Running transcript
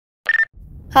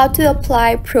How to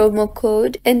apply promo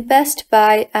code in Best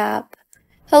Buy app.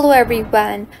 Hello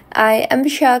everyone, I am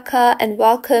Vishaka and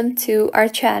welcome to our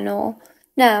channel.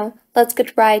 Now, let's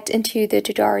get right into the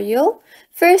tutorial.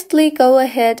 Firstly, go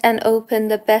ahead and open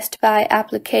the Best Buy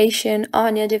application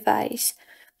on your device.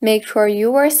 Make sure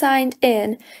you are signed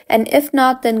in, and if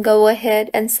not, then go ahead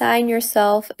and sign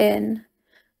yourself in.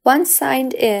 Once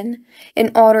signed in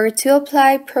order to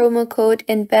apply promo code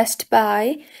in Best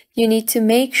Buy, you need to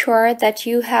make sure that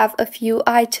you have a few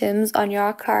items on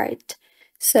your cart.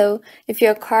 So, if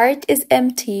your cart is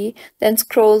empty, then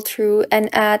scroll through and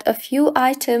add a few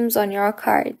items on your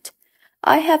cart.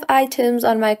 I have items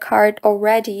on my cart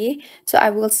already, so I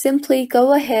will simply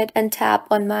go ahead and tap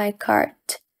on my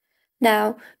cart.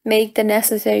 Now, make the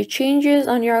necessary changes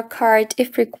on your cart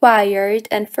if required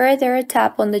and further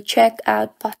tap on the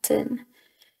checkout button.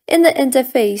 In the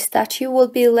interface that you will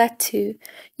be led to,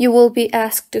 you will be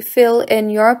asked to fill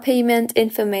in your payment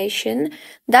information.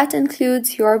 That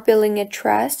includes your billing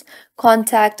address,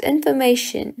 contact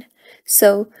information.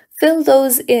 So, fill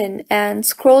those in and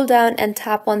scroll down and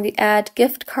tap on the Add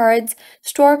Gift Cards,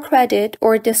 Store Credit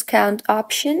or Discount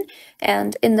option,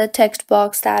 and in the text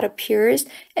box that appears,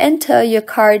 enter your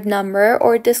card number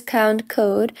or discount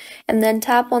code and then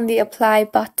tap on the Apply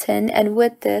button, and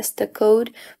with this the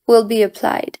code will be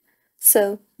applied.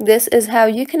 So, this is how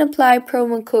you can apply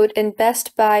promo code in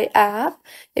Best Buy app.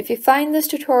 If you find this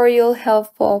tutorial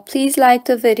helpful, please like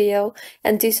the video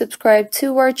and do subscribe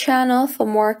to our channel for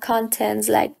more contents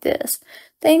like this.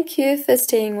 Thank you for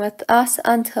staying with us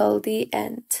until the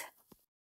end.